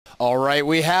All right,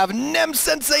 we have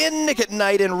Nemsensei and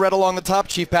Nickatnyte in red along the top,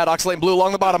 Chief Pat, Oxalate, and blue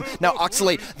along the bottom. Now,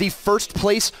 Oxalate, the first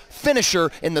place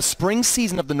finisher in the spring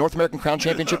season of the North American Crown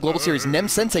Championship Global Series.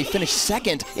 Nemsensei finished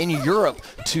second in Europe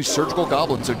to Surgical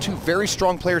Goblin. So two very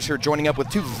strong players here joining up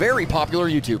with two very popular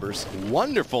YouTubers.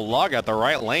 Wonderful log out the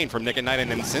right lane from Nickatnyte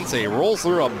and Nemsensei. Rolls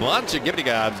through a bunch of gibbity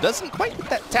gobs. Doesn't quite hit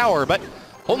that tower, but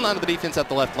holding on to the defense at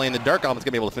the left lane. The Dark Goblin's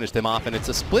going to be able to finish them off, and it's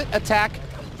a split attack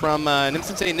from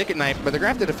Nemsensei and Nickatnyte, but they're going to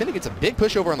have to defend against a big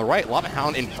push over on the right. Lava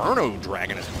Hound Inferno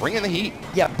Dragon is bringing the heat.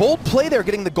 Yeah, bold play there,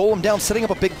 getting the golem down, setting up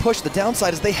a big push. The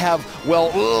downside is they have, well,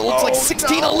 looks like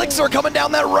 16 elixir coming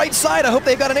down that right side. I hope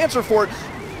they've got an answer for it.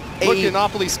 Looking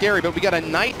awfully scary, but we got a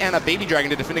Knight and a Baby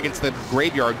Dragon to defend against the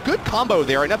Graveyard. Good combo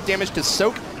there, enough damage to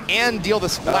soak and deal the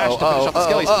splash to finish off the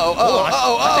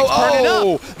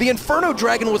Skellies. The Inferno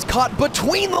Dragon was caught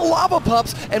between the lava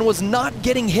pups and was not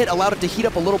getting hit, allowed it to heat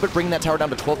up a little bit, bringing that tower down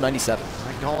to 1297.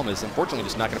 Golem is unfortunately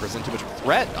just not going to present too much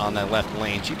threat on that left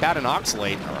lane. Chief Pat and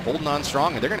Oxalate are holding on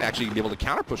strong, and they're going to actually be able to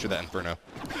counter push with that Inferno.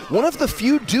 One of the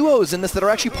few duos in this that are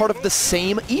actually part of the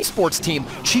same esports team.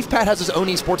 Chief Pat has his own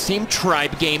esports team,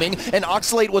 Tribe Gaming, and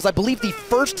Oxalate was, I believe, the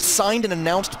first signed and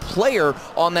announced player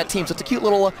on that team. So it's a cute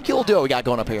little duo we got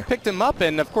going up here. Picked him up,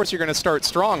 and of course you're going to start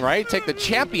strong, right? Take the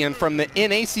champion from the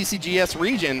NACCGS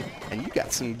region, and you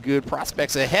got some good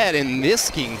prospects ahead in this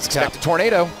King's Cup. Expect a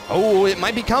tornado. Oh, it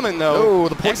might be coming though. Oh,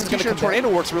 the poison's going to come tornado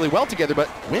down. Works really well together, but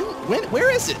where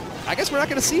is it? I guess we're not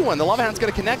going to see one. The Lava Hound's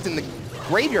going to connect, and the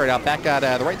Graveyard out back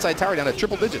at the right side tower down to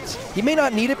triple digits. He may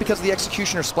not need it because of the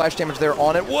Executioner splash damage there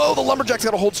on it. Whoa, the Lumberjack's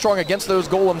got to hold strong against those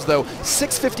golems though.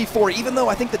 654, even though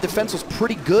I think the defense was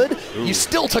pretty good, you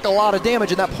still took a lot of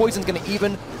damage, and that poison's going to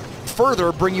even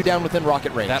further bring you down within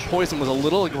rocket range. That poison was a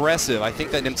little aggressive. I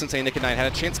think that Nemsensei and Nickatnyte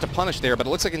had a chance to punish there, but it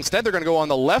looks like instead they're going to go on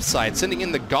the left side, sending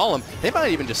in the Golem. They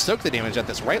might even just soak the damage at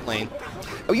this right lane.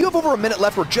 Oh, you have over a minute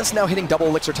left. We're just now hitting double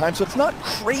elixir time, so it's not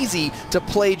crazy to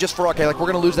play just for, okay, like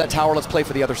we're going to lose that tower, let's play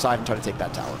for the other side and try to take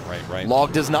that tower. Right.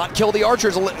 Log does not kill the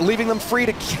archers, leaving them free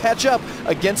to catch up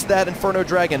against that Inferno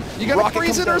Dragon. You got to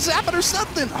freeze it or zap it or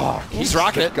something. Oh, he's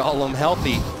rocking it. Golem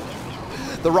healthy.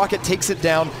 The rocket takes it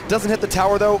down. Doesn't hit the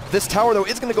tower, though. This tower, though,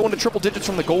 is going to go into triple digits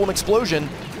from the Golem explosion.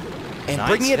 And nice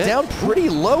bringing it down pretty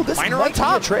low. This Miner might on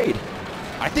top. be a trade.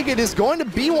 I think it is going to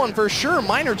be one for sure.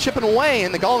 Miner chipping away,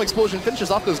 and the Golem explosion finishes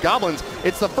off those goblins.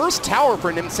 It's the first tower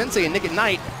for Nemsensei and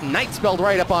Nickatnyte. Knight spelled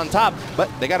right up on top, but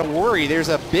they got to worry. There's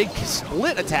a big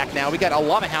split attack now. We got a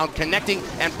Lava Hound connecting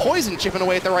and Poison chipping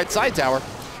away at the right side tower.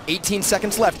 18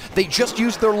 seconds left. They just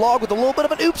used their log with a little bit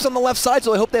of an oops on the left side,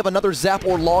 so I hope they have another zap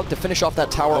or log to finish off that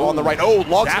tower on the right. Oh,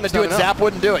 log's going to do it. Zap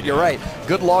wouldn't do it. You're right.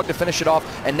 Good log to finish it off,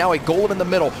 and now a golem in the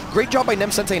middle. Great job by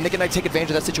Nemsensei and Nickatnyte take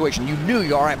advantage of that situation. You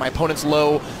knew, all right, my opponent's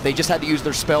low. They just had to use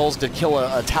their spells to kill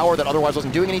a tower that otherwise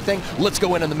wasn't doing anything. Let's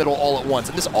go in the middle all at once.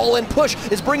 And this all-in push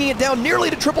is bringing it down nearly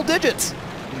to triple digits.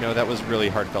 You know, that was really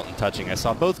heartfelt and touching. I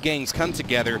saw both gangs come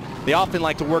together. They often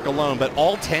like to work alone, but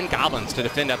all 10 goblins to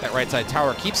defend out that right side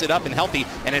tower keeps it up and healthy,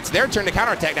 and it's their turn to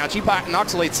counterattack now. Chief Pat and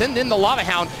Oxalate send in the Lava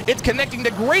Hound. It's connecting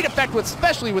to great effect,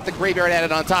 especially with the Graveyard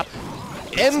added on top.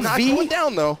 It's not going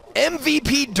down, though.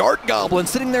 MVP Dart Goblin,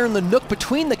 sitting there in the nook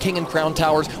between the King and Crown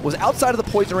Towers, was outside of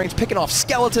the poison range, picking off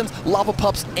skeletons, lava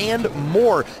pups, and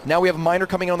more. Now we have a Miner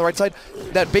coming in on the right side.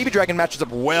 That Baby Dragon matches up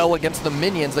well against the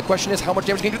minions. The question is, how much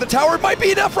damage can you do to the tower? It might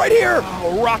be enough right here.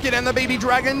 Oh, Rocket and the Baby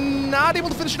Dragon not able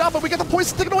to finish it off, but we got the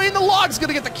poison sticking away, and the Log's going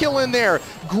to get the kill in there.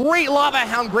 Great Lava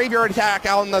Hound Graveyard attack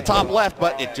out on the top left,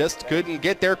 but it just couldn't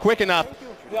get there quick enough.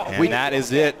 And that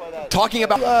is it. Talking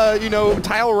about, you know,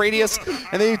 tile radius,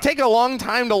 and they take a long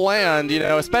time to land, you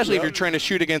know, especially if you're trying to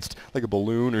shoot against like a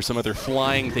balloon or some other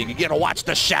flying thing. You got to watch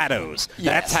the shadows. Yes.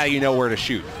 That's how you know where to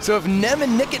shoot. So if Nem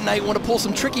and Nickatnyte want to pull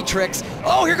some tricky tricks,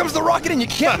 oh, here comes the rocket, and you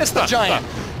can't miss the giant.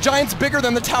 Giant's bigger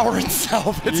than the tower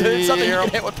itself. It's something you can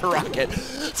hit with the rocket.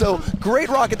 So great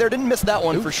rocket there. Didn't miss that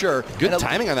one for sure. Good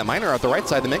timing on that Miner out the right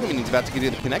side. The Mega Minion's about to get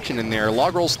the connection in there.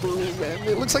 Log rolls through, and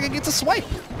it looks like it gets a swipe.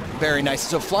 Very nice.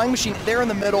 So Flying Machine there in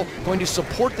the middle, going to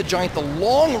support the Giant. The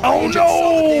long range and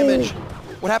solid damage.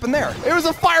 What happened there? It was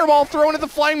a fireball thrown at the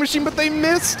Flying Machine, but they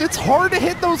missed. It's hard to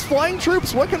hit those flying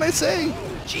troops. What can I say?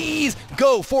 Jeez,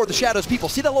 go for the shadows, people.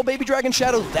 See that little Baby Dragon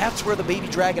shadow? That's where the Baby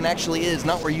Dragon actually is,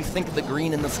 not where you think the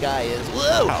green in the sky is.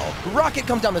 Whoa! Wow. Rocket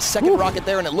comes down, the second rocket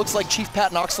there, and it looks like Chief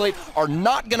Pat and Oxalate are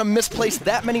not going to misplace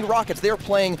that many rockets. They're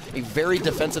playing a very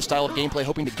defensive style of gameplay,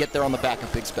 hoping to get there on the back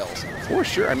of big spells. For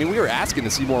sure. I mean, we were asking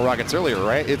to see more rockets earlier,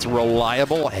 right? It's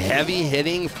reliable,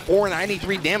 heavy-hitting,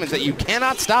 493 damage that you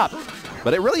cannot stop.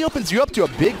 but it really opens you up to a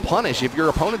big punish. If your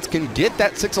opponents can get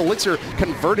that 6 elixir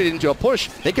converted into a push,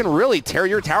 they can really tear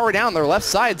your tower down. Their left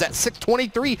side's at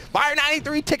 623, fire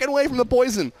 93 ticking away from the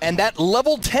poison. And that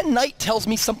level 10 Knight tells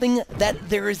me something that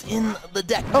there is in the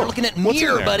deck. You're looking at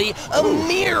Mirror, buddy. A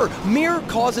Mirror. Mirror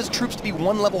causes troops to be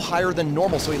 1 level higher than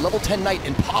normal, so a level 10 Knight,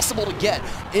 impossible to get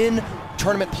in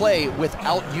tournament play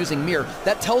without using Mirror.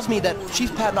 That tells me that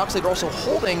Chief Pat and Oxalate are also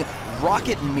holding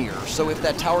Rocket Mirror, so if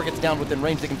that tower gets down within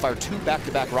range, they can fire 2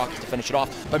 back-to-back rockets to finish it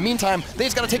off. But meantime, they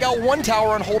just got to take out 1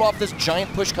 tower and hold off this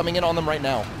giant push coming in on them right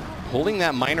now. Holding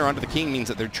that miner onto the king means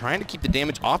that they're trying to keep the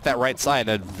damage off that right side.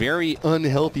 A very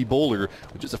unhealthy bowler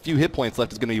with just a few hit points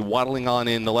left is going to be waddling on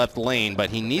in the left lane, but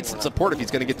he needs some support if he's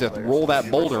going to get to roll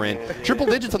that boulder in. Triple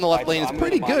digits on the left lane is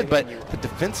pretty good, but the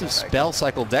defensive spell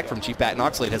cycle deck from Chief Pat and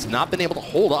Oxalate has not been able to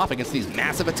hold off against these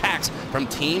massive attacks from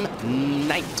Team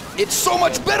Knight. It's so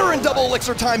much better in double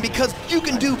elixir time because you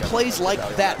can do plays like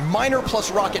that. Miner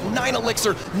plus rocket, 9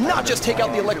 elixir, not just take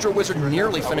out the Electro Wizard,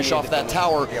 nearly finish off that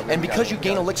tower, and because you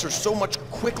gain elixir so much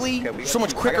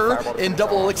quicker in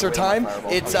double elixir time,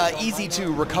 it's easy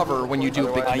to recover when you do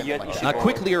a big commitment like that. A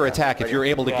quick Leer attack if you're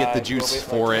able to get the juice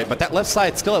for it, but that left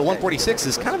side still at 146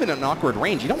 is kind of in an awkward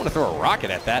range. You don't want to throw a rocket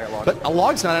at that, but a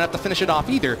log's not enough to finish it off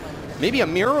either. Maybe a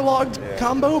mirror log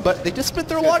combo, but they just spent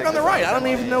their log on the right. I don't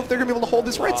even know if they're going to be able to hold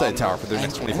this right side tower for their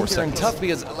next 24 seconds. Tough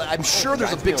because I'm sure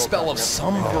there's a big spell of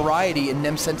some variety in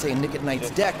Nemsensei and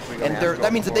Nickatnyte's deck, and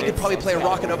that means that they could probably play a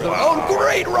rocket of their own.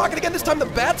 Great rocket again! This time the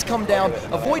bats come down,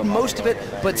 avoid most of it,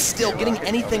 but still getting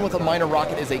anything with a minor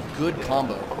rocket is a good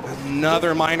combo.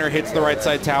 Another miner hits the right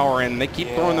side tower, and they keep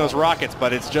throwing those rockets,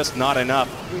 but it's just not enough.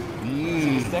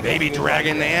 Baby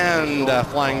Dragon and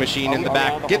Flying Machine in the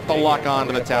back get the lock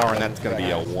onto the tower, and that's going to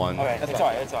be a 1.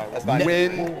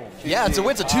 Win. Yeah, it's a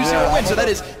win. It's a 2-0 win. So that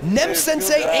is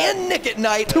Nemsensei and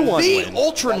Nickatnyte, the win.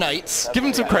 Ultra Knights. Give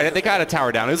them some credit. They got a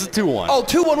tower down. It was a 2-1. Oh,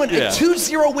 2-1 win. Yeah. A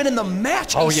 2-0 win in the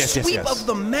match. Oh, a sweep of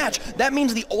the match. That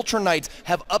means the Ultra Knights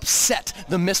have upset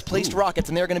the misplaced rockets,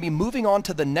 and they're going to be moving on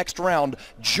to the next round,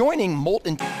 joining Molt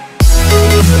and...